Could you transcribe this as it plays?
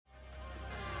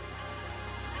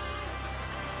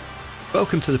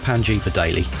Welcome to the Panjiva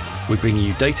Daily. We bring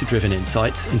you data-driven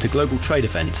insights into global trade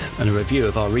events and a review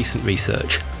of our recent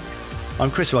research.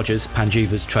 I'm Chris Rogers,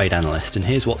 Panjiva's trade analyst, and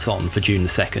here's what's on for June the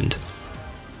 2nd.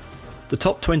 The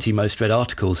top 20 most read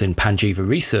articles in Panjiva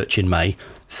research in May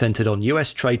centred on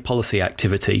US trade policy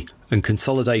activity and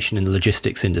consolidation in the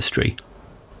logistics industry.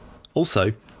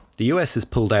 Also, the US has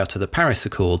pulled out of the Paris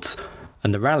Accords,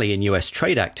 and the rally in US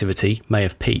trade activity may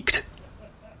have peaked.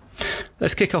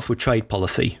 Let's kick off with trade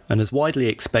policy, and as widely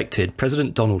expected,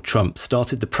 President Donald Trump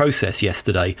started the process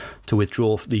yesterday to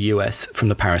withdraw the US from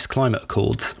the Paris Climate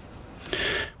Accords.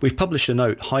 We've published a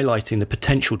note highlighting the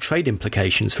potential trade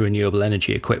implications for renewable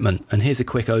energy equipment, and here's a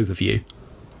quick overview.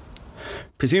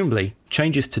 Presumably,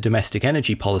 changes to domestic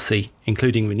energy policy,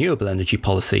 including renewable energy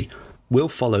policy, will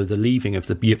follow the leaving of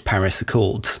the Paris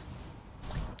Accords.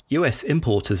 US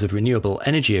importers of renewable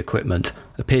energy equipment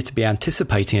appear to be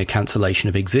anticipating a cancellation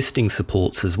of existing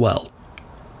supports as well.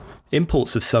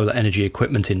 Imports of solar energy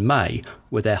equipment in May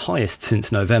were their highest since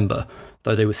November,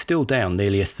 though they were still down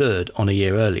nearly a third on a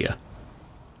year earlier.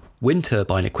 Wind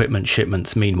turbine equipment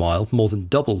shipments, meanwhile, more than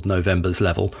doubled November's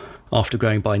level after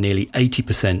growing by nearly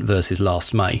 80% versus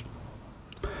last May.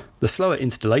 The slower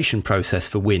installation process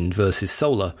for wind versus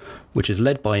solar, which is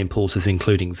led by importers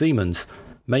including Siemens,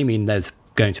 may mean there's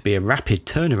going to be a rapid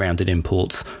turnaround in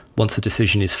imports once a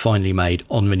decision is finally made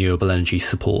on renewable energy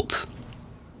supports.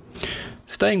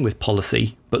 Staying with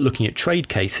policy, but looking at trade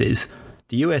cases,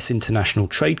 the US International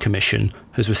Trade Commission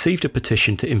has received a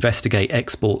petition to investigate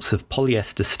exports of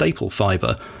polyester staple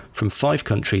fibre from 5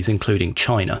 countries including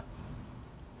China.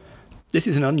 This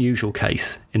is an unusual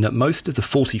case in that most of the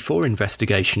 44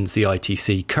 investigations the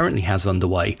ITC currently has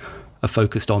underway are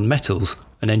focused on metals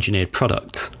and engineered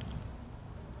products.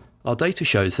 Our data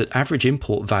shows that average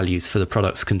import values for the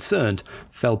products concerned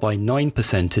fell by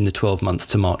 9% in the 12 months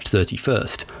to March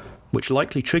 31st, which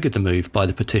likely triggered the move by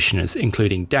the petitioners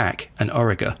including DAC and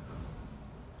Origa.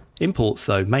 Imports,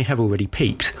 though, may have already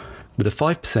peaked, with a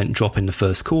 5% drop in the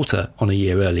first quarter on a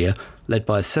year earlier, led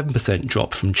by a 7%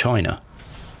 drop from China.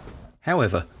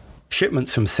 However,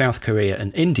 shipments from South Korea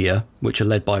and India, which are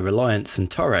led by Reliance and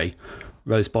Toray,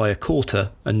 rose by a quarter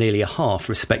and nearly a half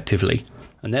respectively,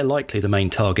 and they're likely the main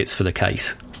targets for the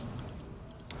case.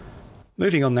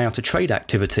 Moving on now to trade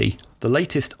activity, the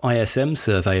latest ISM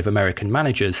survey of American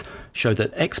managers showed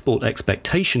that Export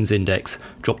Expectations Index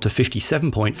dropped to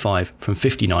 57.5 from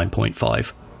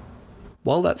 59.5.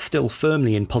 While that's still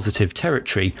firmly in positive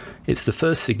territory, it's the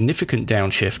first significant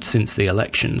downshift since the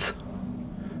elections.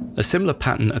 A similar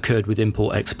pattern occurred with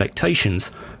import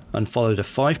expectations and followed a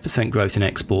 5% growth in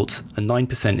exports and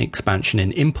 9% expansion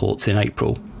in imports in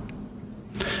April.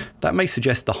 That may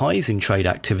suggest the highs in trade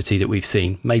activity that we've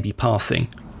seen may be passing.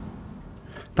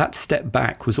 That step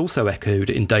back was also echoed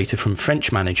in data from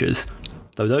French managers,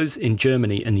 though those in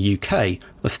Germany and the UK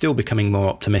are still becoming more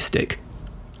optimistic.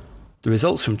 The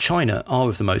results from China are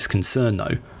of the most concern,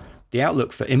 though. The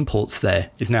outlook for imports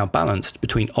there is now balanced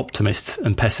between optimists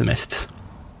and pessimists.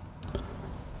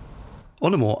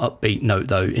 On a more upbeat note,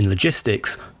 though, in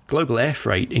logistics, global air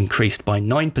freight increased by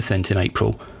 9% in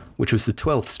April, which was the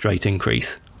 12th straight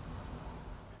increase.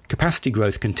 Capacity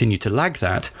growth continued to lag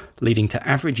that, leading to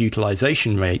average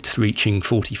utilisation rates reaching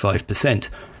 45%,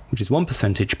 which is 1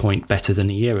 percentage point better than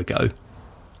a year ago.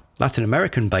 Latin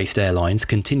American-based airlines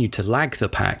continued to lag the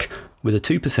pack, with a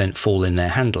 2% fall in their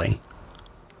handling.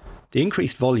 The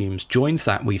increased volumes joins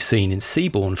that we've seen in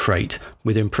seaborne freight,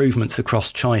 with improvements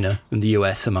across China and the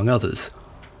US among others.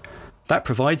 That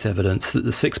provides evidence that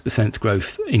the 6%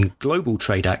 growth in global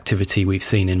trade activity we've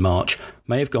seen in March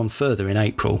may have gone further in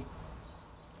April.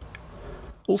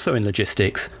 Also in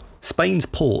logistics, Spain's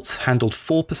ports handled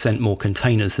 4% more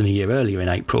containers than a year earlier in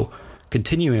April,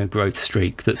 continuing a growth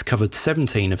streak that's covered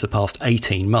 17 of the past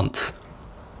 18 months.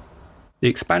 The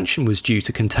expansion was due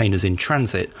to containers in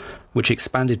transit, which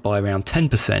expanded by around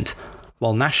 10%,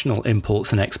 while national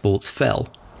imports and exports fell.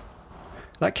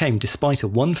 That came despite a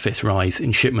 1/5 rise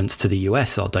in shipments to the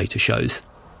US, our data shows.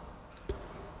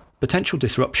 Potential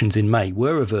disruptions in May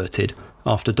were averted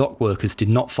after dock workers did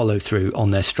not follow through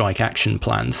on their strike action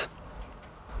plans.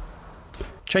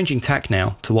 Changing tack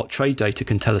now to what trade data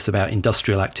can tell us about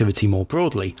industrial activity more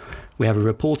broadly, we have a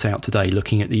report out today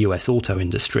looking at the US auto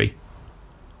industry.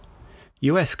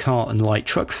 US car and light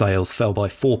truck sales fell by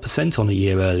 4% on a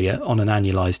year earlier on an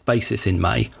annualised basis in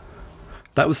May.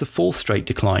 That was the 4th straight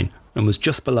decline and was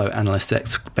just below analyst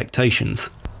expectations.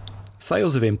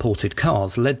 Sales of imported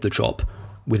cars led the drop,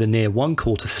 with a near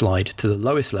 1/4 slide to the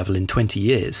lowest level in 20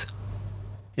 years.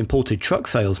 Imported truck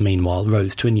sales, meanwhile,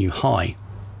 rose to a new high.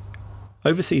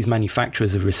 Overseas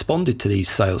manufacturers have responded to these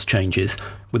sales changes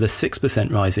with a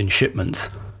 6% rise in shipments,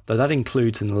 though that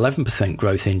includes an 11%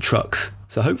 growth in trucks,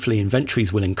 so hopefully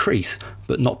inventories will increase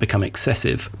but not become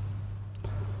excessive.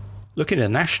 Looking at a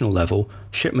national level,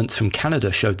 shipments from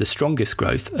Canada showed the strongest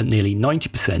growth at nearly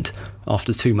 90%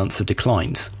 after 2 months of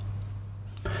declines.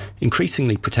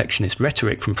 Increasingly protectionist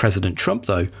rhetoric from President Trump,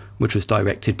 though, which was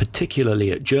directed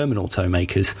particularly at German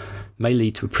automakers, may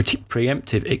lead to a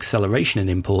preemptive acceleration in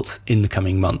imports in the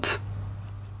coming months.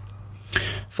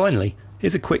 Finally,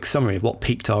 here's a quick summary of what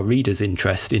piqued our readers'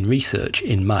 interest in research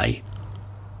in May.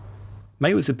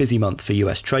 May was a busy month for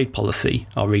US trade policy,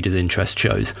 our readers' interest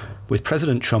shows, with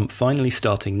President Trump finally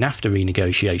starting NAFTA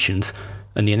renegotiations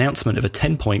and the announcement of a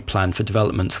 10-point plan for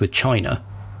developments with China.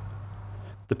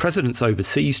 The president's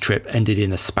overseas trip ended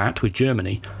in a spat with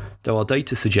Germany, though our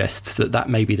data suggests that that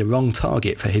may be the wrong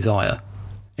target for his ire.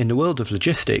 In the world of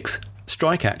logistics,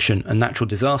 strike action and natural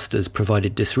disasters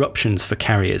provided disruptions for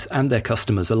carriers and their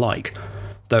customers alike,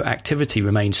 though activity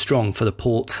remained strong for the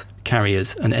ports,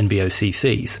 carriers and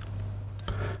NVOCCs.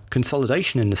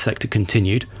 Consolidation in the sector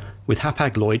continued, with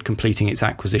Hapag-Lloyd completing its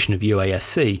acquisition of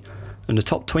UASC and the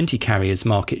top 20 carriers'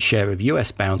 market share of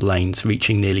US-bound lanes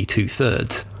reaching nearly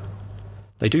 2/3.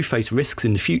 They do face risks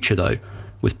in the future, though,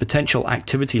 with potential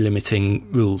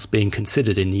activity-limiting rules being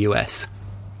considered in the US.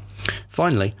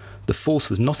 Finally, the force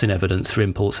was not in evidence for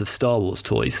imports of Star Wars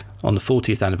toys on the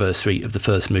 40th anniversary of the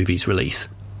first movie's release.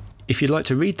 If you'd like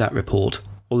to read that report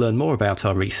or learn more about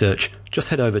our research, just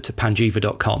head over to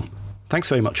panjiva.com. Thanks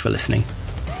very much for listening.